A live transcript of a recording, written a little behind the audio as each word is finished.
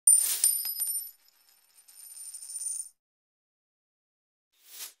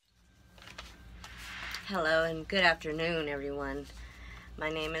Hello and good afternoon, everyone. My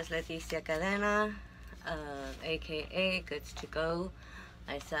name is Leticia Cadena, aka Goods to Go.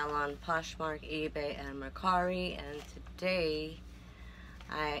 I sell on Poshmark, eBay, and Mercari, and today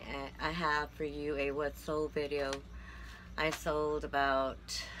I have for you a what sold video. I sold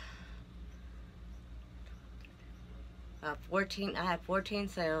about 14. I had 14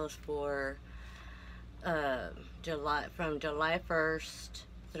 sales for from July 1st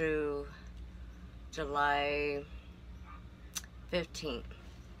through July 15th.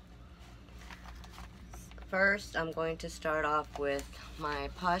 First, I'm going to start off with my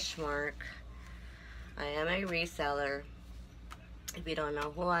Poshmark. I am a reseller, if you don't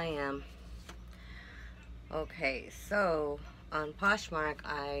know who I am. Okay, so on Poshmark,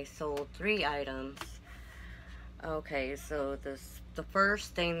 I sold 3 items. Okay, so the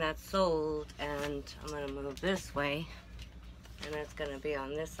first thing that sold, and I'm going to move this way, and it's going to be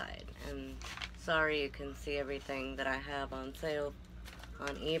on this side. And sorry you can see everything that I have on sale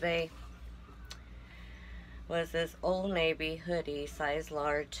on eBay. Was this Old Navy hoodie, size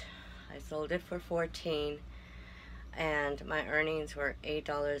large. I sold it for $14, and my earnings were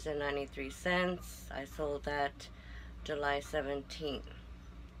 $8.93. I sold that July 17th.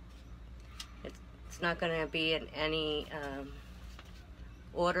 It's not going to be in any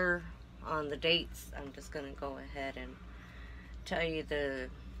order on the dates. I'm just going to go ahead and tell you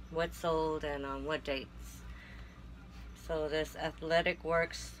what sold and on what dates. So this Athletic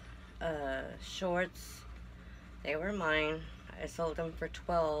Works shorts, they were mine. I sold them for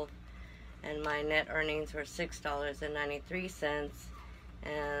 $12, and my net earnings were $6.93,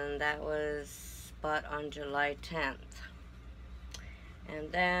 and that was bought on July 10th.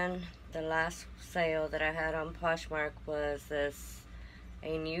 And then the last sale that I had on Poshmark was this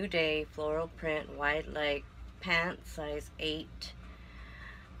A New Day floral print wide leg pants, size 8.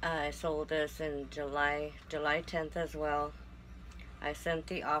 I sold this in July 10th as well. I sent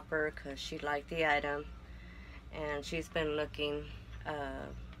the offer because she liked the item, and she's been looking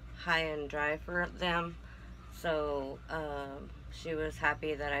high and dry for them, so she was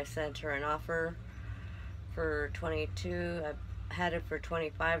happy that I sent her an offer for $22. I had it for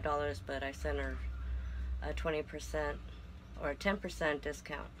 $25, but I sent her a 20% or a 10%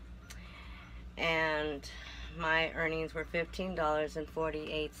 discount, and my earnings were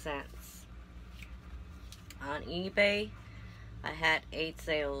 $15.48. On eBay, I had 8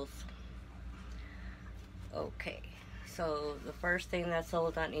 sales. Okay, so the first thing that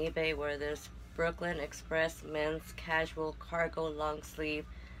sold on eBay were this Brooklyn Express men's casual cargo long sleeve,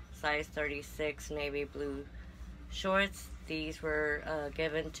 size 36, navy blue shorts. These were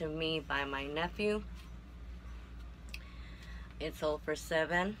given to me by my nephew. It sold for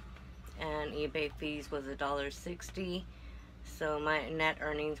 $7, and eBay fees was $1.60. So my net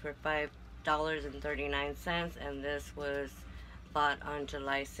earnings were $5.39, and this was bought on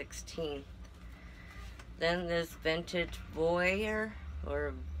July 16th. Then this vintage voyeur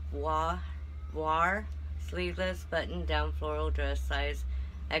or war sleeveless button-down floral dress, size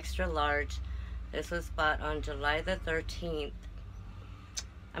extra large. This was bought on July 14th,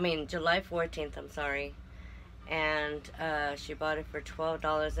 I'm sorry. And she bought it for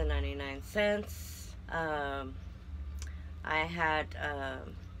 $12.99. I had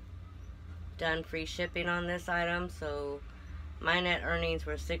done free shipping on this item, so my net earnings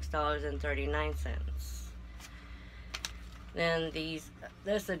were $6.39. Then this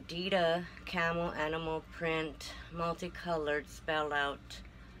Adidas camel animal print multicolored spell out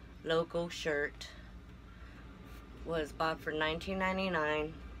logo shirt was bought for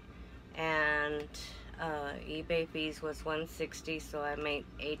 $19.99, and eBay fees was $160, so I made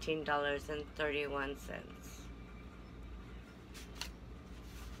 $18.31.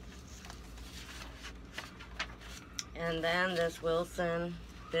 And then this Wilson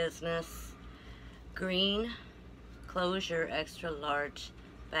Business green closure extra large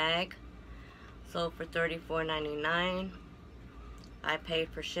bag sold for $34.99. I paid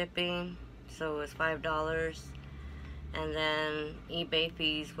for shipping, so it was $5, and then eBay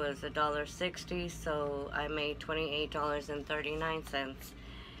fees was $1.60, so I made $28.39.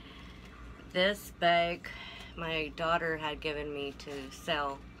 This bag my daughter had given me to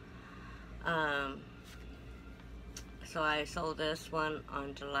sell, so I sold this one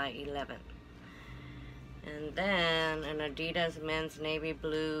on July 11th. And then an Adidas men's navy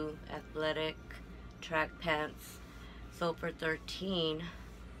blue athletic track pants sold for $13,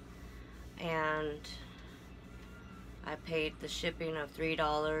 and I paid the shipping of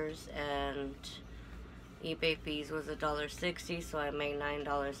 $3, and eBay fees was $1.60, so I made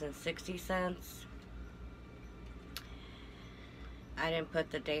 $9.60. I didn't put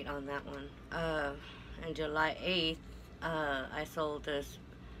the date on that one. on July 8th, I sold this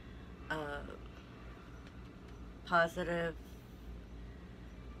positive,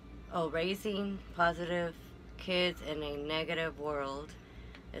 raising positive kids in a negative world.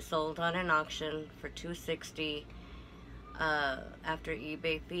 It sold on an auction for $260. After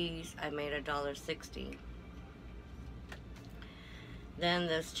eBay fees, I made $1.60. Then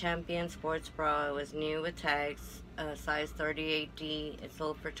this Champion sports bra, it was new with tags, size 38D. It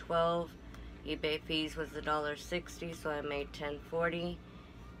sold for $12. eBay fees was $1.60, so I made $10.40.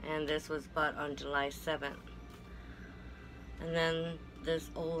 And this was bought on July 7th. And then this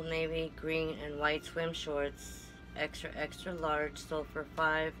Old Navy green and white swim shorts, extra large, sold for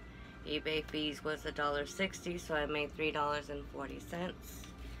 $5. eBay fees was $1.60, so I made $3.40.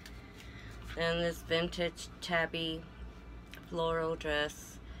 Then this vintage tabby floral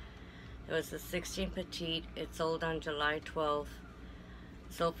dress, it was a 16 petite. It sold on July 12th,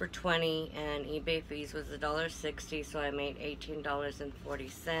 sold for $20, and eBay fees was $1.60, so I made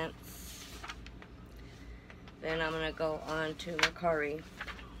 $18.40. Then I'm gonna go on to Mercari.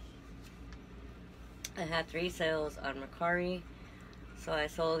 I had 3 sales on Mercari. So I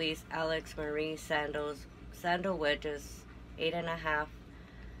sold these Alex Marie sandal wedges, 8.5.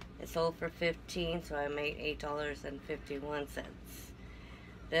 It sold for $15, so I made $8.51.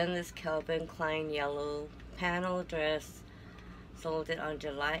 Then this Calvin Klein yellow panel dress, sold it on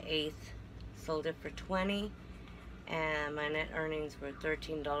July 8th, sold it for $20, and my net earnings were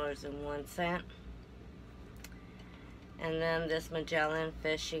 $13.01. And then this Magellan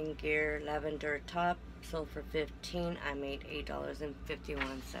fishing gear lavender top, sold for $15. I made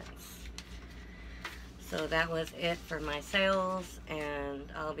 $8.51. So that was it for my sales,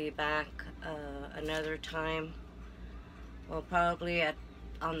 and I'll be back another time. Well, probably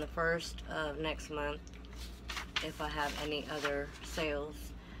on the 1st of next month, if I have any other sales.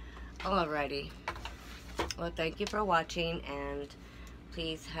 Alrighty. Well, thank you for watching, and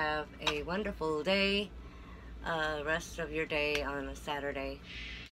please have a wonderful day. Rest of your day on a Saturday.